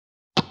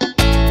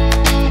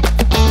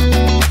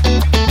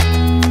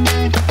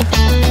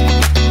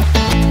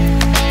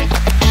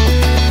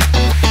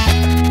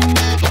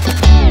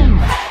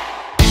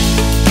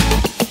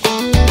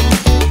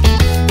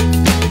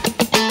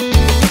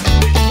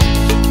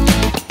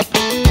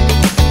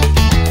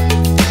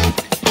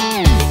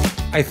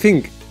I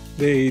think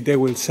they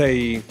will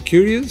say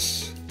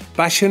curious,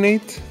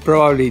 passionate,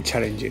 probably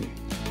challenging.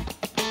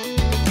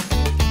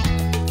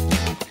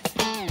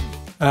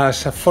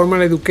 As a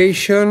formal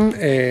education,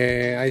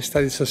 I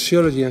studied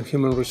sociology and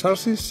human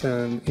resources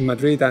in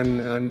Madrid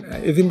and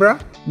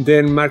Edinburgh,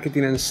 then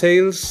marketing and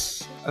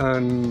sales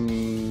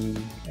and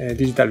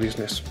digital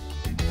business.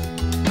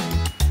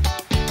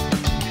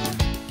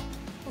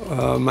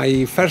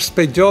 My first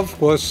paid job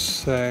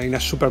was in a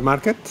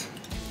supermarket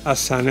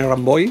as an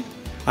errand boy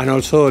and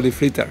also a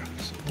leafleter.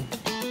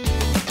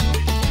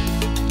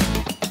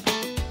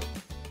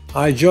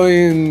 I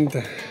joined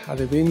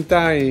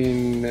Adevinta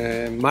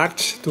in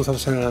March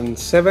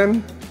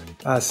 2007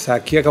 as a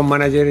key account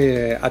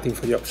manager at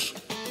InfoJobs.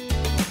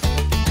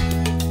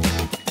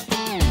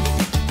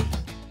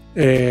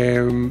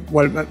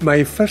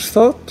 My first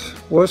thought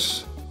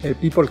was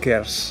people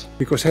cares,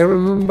 because I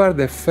remember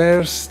the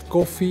first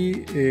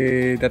coffee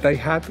that I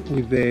had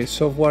with the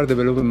software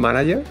development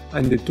manager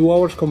and the 2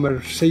 hours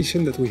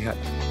conversation that we had.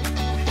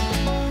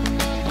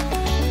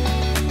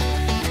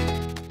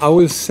 I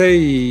will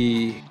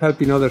say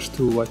helping others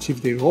to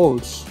achieve their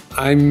goals.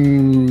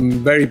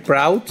 I'm very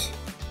proud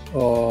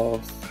of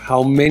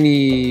how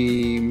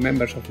many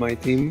members of my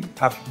team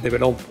have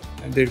developed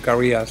their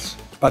careers,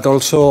 but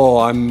also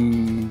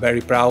I'm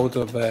very proud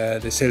of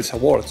the sales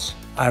awards.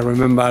 I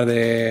remember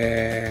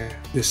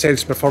the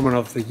sales performance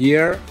of the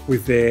year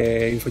with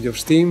the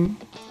InfoJobs team.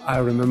 I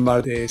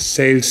remember the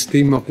sales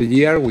team of the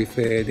year with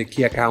the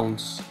key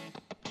accounts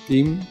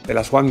team. The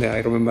last one, I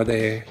remember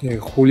the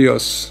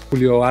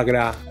Julio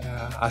Agra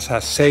as a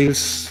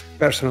sales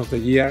person of the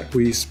year, who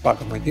is part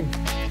of my team.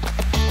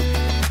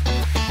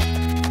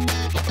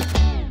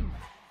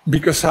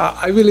 Because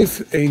I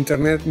believe the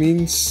internet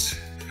means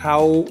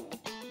how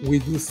we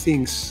do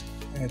things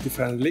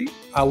differently.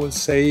 I will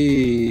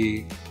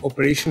say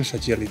operations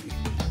agility.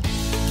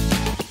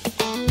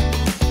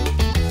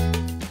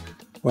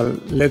 Well,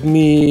 let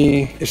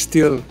me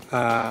steal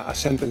a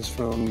sentence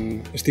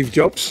from Steve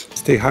Jobs.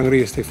 Stay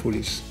hungry, stay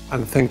foolish.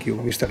 And thank you,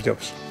 Mr.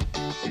 Jobs.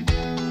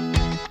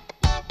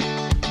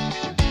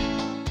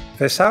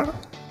 Cesar,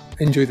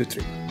 enjoy the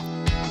trip.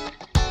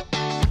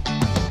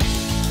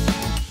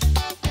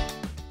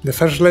 The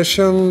first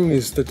lesson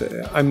is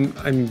that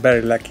I'm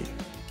very lucky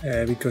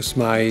because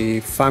my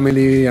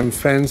family and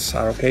friends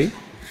are okay.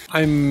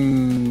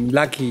 I'm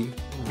lucky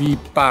be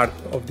part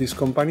of this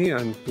company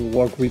and to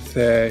work with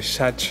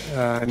such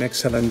an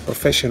excellent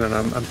professional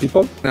and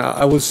people.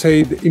 I would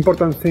say the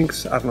important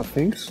things are not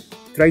things.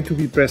 Try to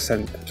be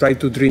present, try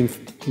to dream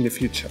in the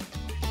future.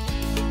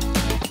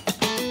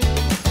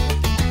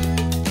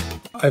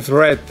 I've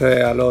read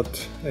a lot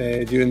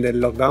during the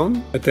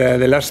lockdown, but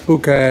the last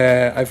book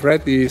I've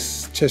read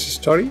is Chess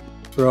Story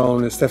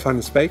from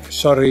Stefan Zweig.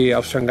 Sorry,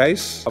 Austrian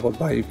guys, about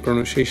my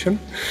pronunciation.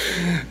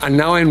 And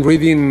now I'm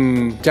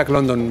reading Jack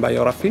London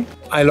biography.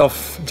 I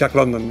love Jack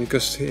London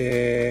because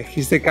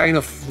he's the kind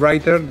of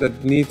writer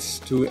that needs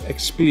to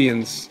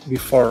experience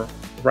before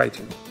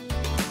writing.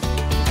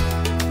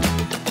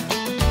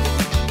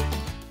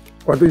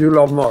 What do you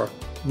love more,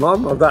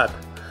 mom or dad?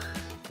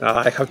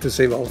 I have to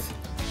say both.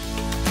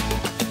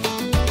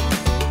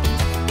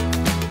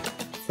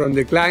 From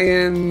the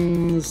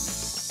client's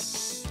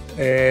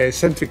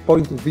centric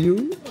point of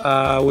view,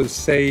 I will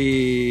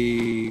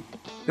say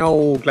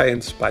no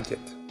client's budget.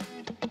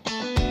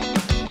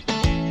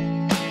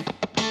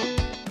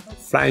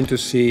 Flying to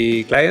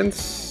see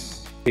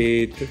clients,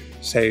 it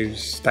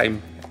saves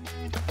time.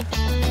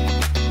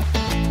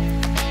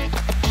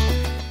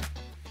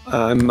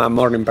 I'm a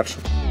morning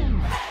person.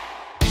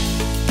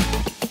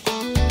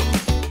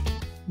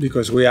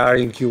 Because we are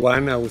in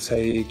Q1, I would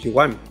say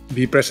Q1.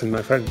 Be present,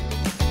 my friend.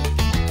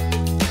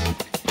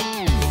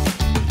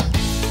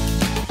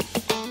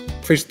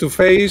 Face to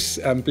face,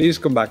 and please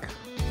come back.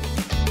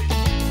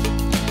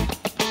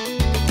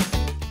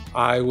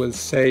 I will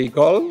say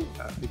goal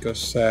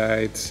because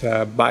it's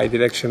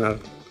bi-directional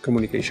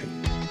communication.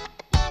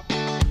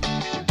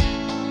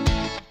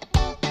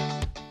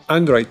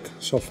 Android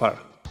so far.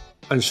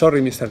 And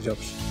sorry, Mr.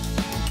 Jobs.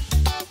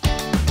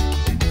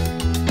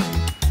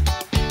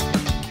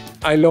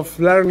 I love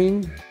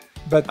learning,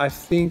 but I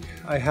think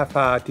I have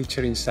a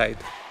teacher inside.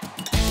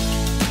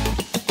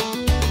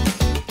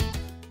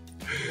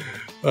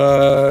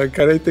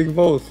 Can I take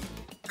both?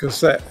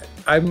 Because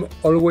I'm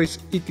always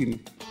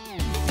eating.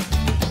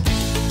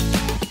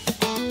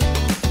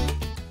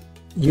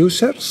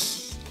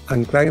 Users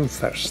and client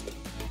first.